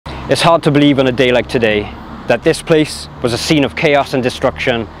It's hard to believe on a day like today that this place was a scene of chaos and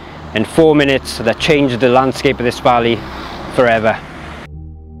destruction in 4 minutes that changed the landscape of this valley forever.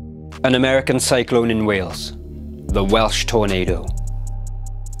 An American cyclone in Wales, the Welsh tornado.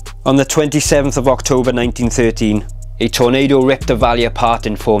 On the 27th of October 1913, a tornado ripped the valley apart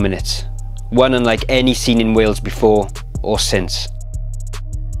in 4 minutes, one unlike any seen in Wales before or since.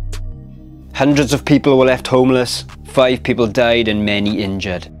 Hundreds of people were left homeless, 5 people died and many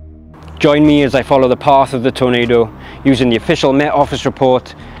injured. Join me as I follow the path of the tornado using the official Met Office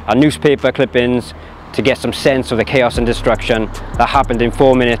report and newspaper clippings to get some sense of the chaos and destruction that happened in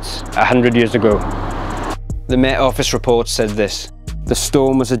 4 minutes 100 years ago. The Met Office report said this: the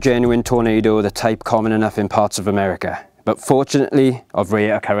storm was a genuine tornado, the type common enough in parts of America, but fortunately of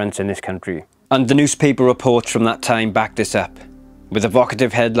rare occurrence in this country. And the newspaper reports from that time back this up, with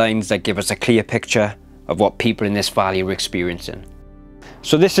evocative headlines that give us a clear picture of what people in this valley were experiencing.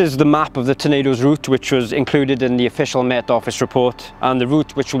 So this is the map of the tornado's route, which was included in the official Met Office report, and the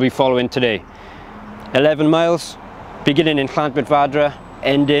route which we'll be following today. 11 miles, beginning in Llantbydfadra,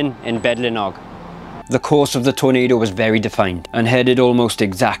 ending in Bedlinog. The course of the tornado was very defined and headed almost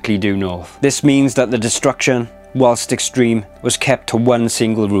exactly due north. This means that the destruction, whilst extreme, was kept to one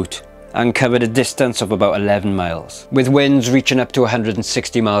single route and covered a distance of about 11 miles, with winds reaching up to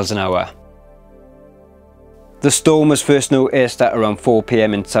 160 miles an hour. The storm was first noticed at around 4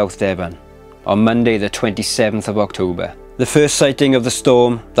 PM in South Devon, on Monday the 27th of October. The first sighting of the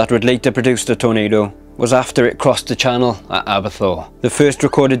storm that would later produce the tornado was after it crossed the channel at Aberthaw. The first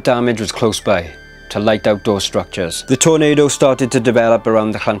recorded damage was close by, to light outdoor structures. The tornado started to develop around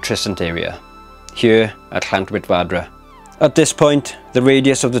the Llantrisant area, here at Llantbydfadra. At this point, the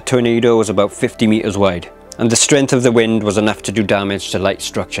radius of the tornado was about 50 meters wide, and the strength of the wind was enough to do damage to light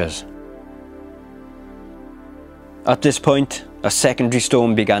structures. At this point, a secondary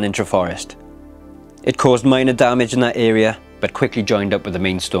storm began in Treforest. It caused minor damage in that area, but quickly joined up with the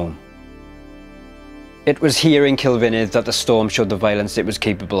main storm. It was here in Kilvinnydd that the storm showed the violence it was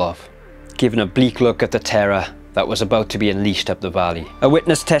capable of, giving a bleak look at the terror that was about to be unleashed up the valley. A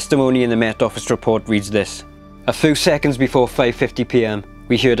witness testimony in the Met Office report reads this: a few seconds before 5:50 PM,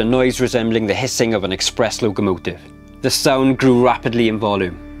 we heard a noise resembling the hissing of an express locomotive. The sound grew rapidly in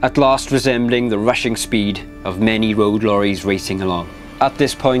volume, at last resembling the rushing speed of many road lorries racing along. At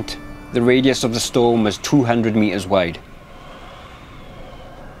this point, the radius of the storm was 200 meters wide.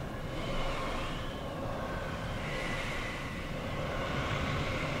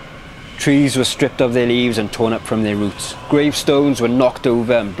 Trees were stripped of their leaves and torn up from their roots. Gravestones were knocked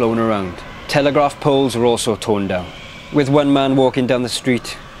over and blown around. Telegraph poles were also torn down, with one man walking down the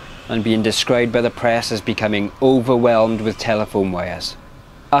street and being described by the press as becoming overwhelmed with telephone wires.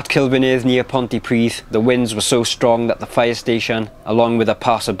 At Kilvinnydd near Pontypridd, the winds were so strong that the fire station, along with a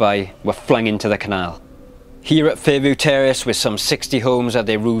passerby, were flung into the canal. Here at Fairview Terrace, with some 60 homes had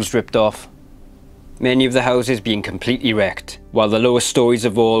their roofs ripped off, many of the houses being completely wrecked, while the lowest stories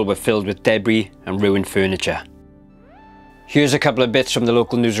of all were filled with debris and ruined furniture. Here's a couple of bits from the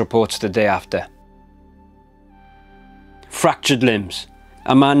local news reports the day after. Fractured limbs.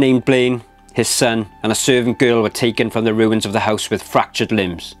 A man named Blaine, his son, and a servant girl were taken from the ruins of the house with fractured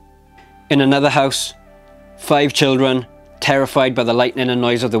limbs. In another house, 5 children, terrified by the lightning and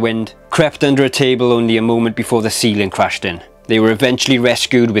noise of the wind, crept under a table only a moment before the ceiling crashed in. They were eventually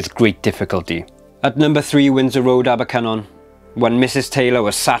rescued with great difficulty. At number 3 Windsor Road, Abercynon, one Mrs. Taylor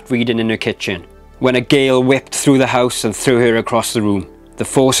was sat reading in her kitchen when a gale whipped through the house and threw her across the room. The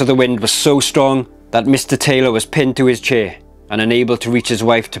force of the wind was so strong that Mr. Taylor was pinned to his chair and unable to reach his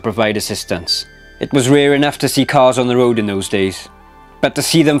wife to provide assistance. It was rare enough to see cars on the road in those days, but to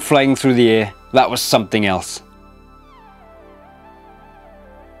see them flying through the air, that was something else.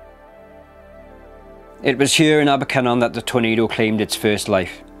 It was here in Abercynon that the tornado claimed its first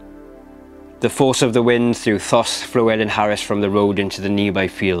life. The force of the wind threw Thos Llewellyn Harris from the road into the nearby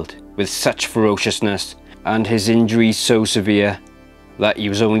field with such ferociousness, and his injuries so severe that he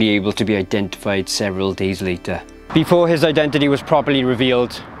was only able to be identified several days later. Before his identity was properly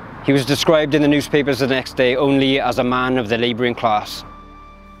revealed, he was described in the newspapers the next day only as a man of the labouring class.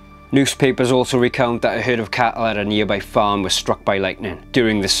 Newspapers also recount that a herd of cattle at a nearby farm was struck by lightning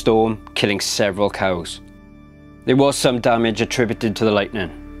during the storm, killing several cows. There was some damage attributed to the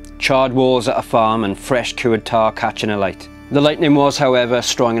lightning: charred walls at a farm and fresh cured tar catching alight. The lightning was, however,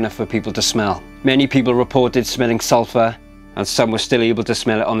 strong enough for people to smell. Many people reported smelling sulphur, and some were still able to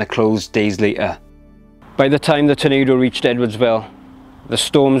smell it on their clothes days later. By the time the tornado reached Edwardsville, the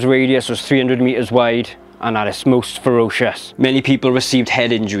storm's radius was 300 meters wide and at its most ferocious. Many people received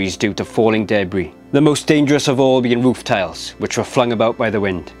head injuries due to falling debris, the most dangerous of all being roof tiles, which were flung about by the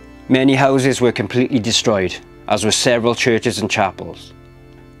wind. Many houses were completely destroyed, as were several churches and chapels.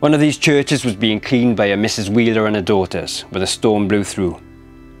 One of these churches was being cleaned by a Mrs. Wheeler and her daughters when a storm blew through.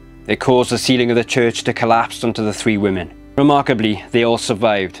 It caused the ceiling of the church to collapse onto the 3 women. Remarkably, they all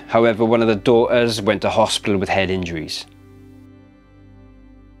survived. However, one of the daughters went to hospital with head injuries.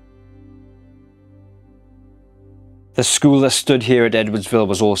 The school that stood here at Edwardsville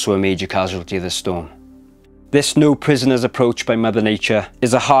was also a major casualty of the storm. This no prisoners approach by Mother Nature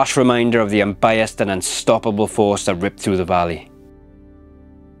is a harsh reminder of the unbiased and unstoppable force that ripped through the valley.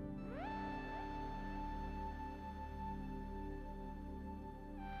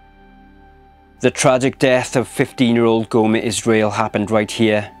 The tragic death of 15-year-old Gomer Israel happened right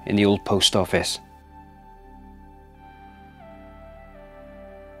here in the old post office.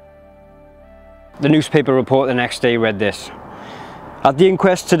 The newspaper report the next day read this. At the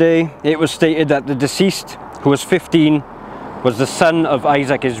inquest today, it was stated that the deceased, who was 15, was the son of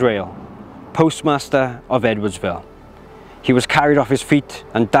Isaac Israel, postmaster of Edwardsville. He was carried off his feet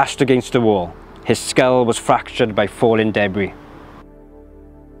and dashed against a wall. His skull was fractured by falling debris.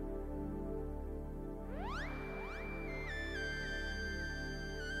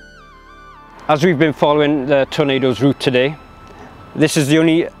 As we've been following the tornado's route today, this is the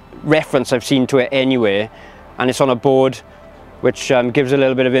only reference I've seen to it anywhere, and it's on a board which gives a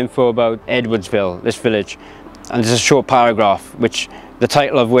little bit of info about Edwardsville, this village. And there's a short paragraph, the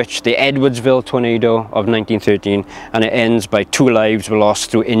title of which, The Edwardsville Tornado of 1913, and it ends by 2 lives were lost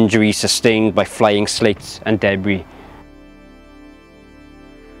through injuries sustained by flying slates and debris.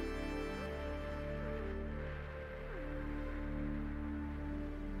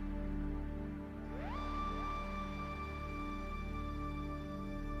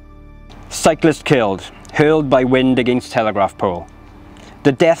 Cyclist killed, hurled by wind against telegraph pole.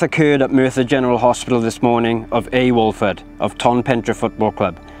 The death occurred at Merthyr General Hospital this morning of A. Wolford of Tonpentre Football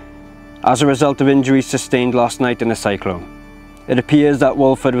Club as a result of injuries sustained last night in a cyclone. It appears that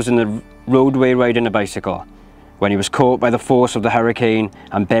Wolford was in the roadway riding a bicycle when he was caught by the force of the hurricane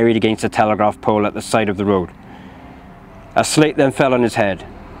and buried against a telegraph pole at the side of the road. A slate then fell on his head.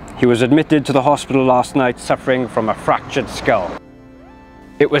 He was admitted to the hospital last night suffering from a fractured skull.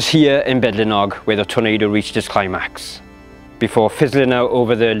 It was here in Bedlinog where the tornado reached its climax, before fizzling out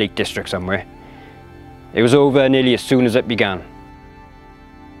over the Lake District somewhere. It was over nearly as soon as it began.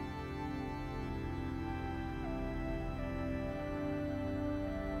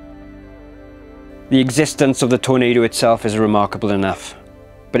 The existence of the tornado itself is remarkable enough,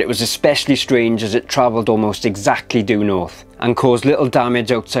 but it was especially strange as it travelled almost exactly due north and caused little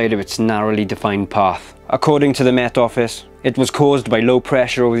damage outside of its narrowly defined path. According to the Met Office, it was caused by low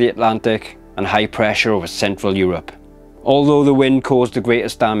pressure over the Atlantic and high pressure over Central Europe. Although the wind caused the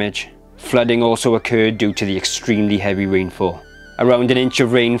greatest damage, flooding also occurred due to the extremely heavy rainfall. Around an inch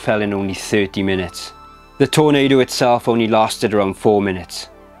of rain fell in only 30 minutes. The tornado itself only lasted around 4 minutes,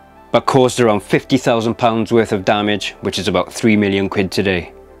 but caused around £50,000 worth of damage, which is about 3 million quid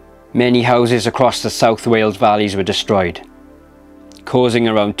today. Many houses across the South Wales valleys were destroyed, causing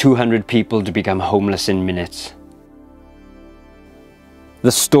around 200 people to become homeless in minutes.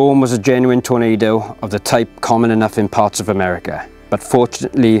 The storm was a genuine tornado of the type common enough in parts of America, but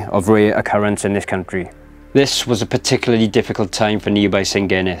fortunately of rare occurrence in this country. This was a particularly difficult time for nearby St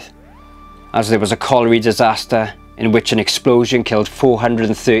Geneth, as there was a colliery disaster in which an explosion killed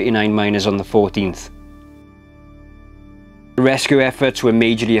 439 miners on the 14th. The rescue efforts were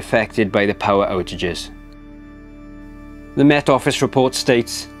majorly affected by the power outages. The Met Office report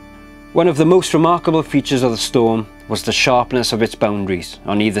states, "One of the most remarkable features of the storm was the sharpness of its boundaries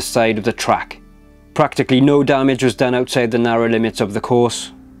on either side of the track. Practically no damage was done outside the narrow limits of the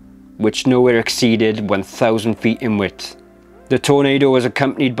course, which nowhere exceeded 1,000 feet in width. The tornado was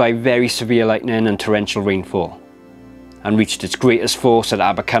accompanied by very severe lightning and torrential rainfall, and reached its greatest force at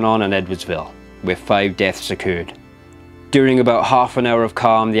Abercynon and Edwardsville, where 5 deaths occurred. During about half an hour of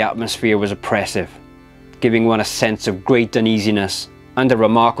calm, the atmosphere was oppressive, giving one a sense of great uneasiness, and a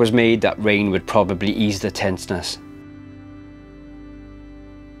remark was made that rain would probably ease the tenseness."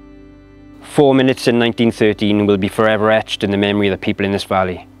 4 minutes in 1913 will be forever etched in the memory of the people in this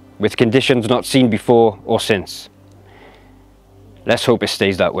valley, with conditions not seen before or since. Let's hope it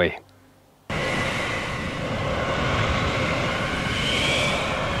stays that way.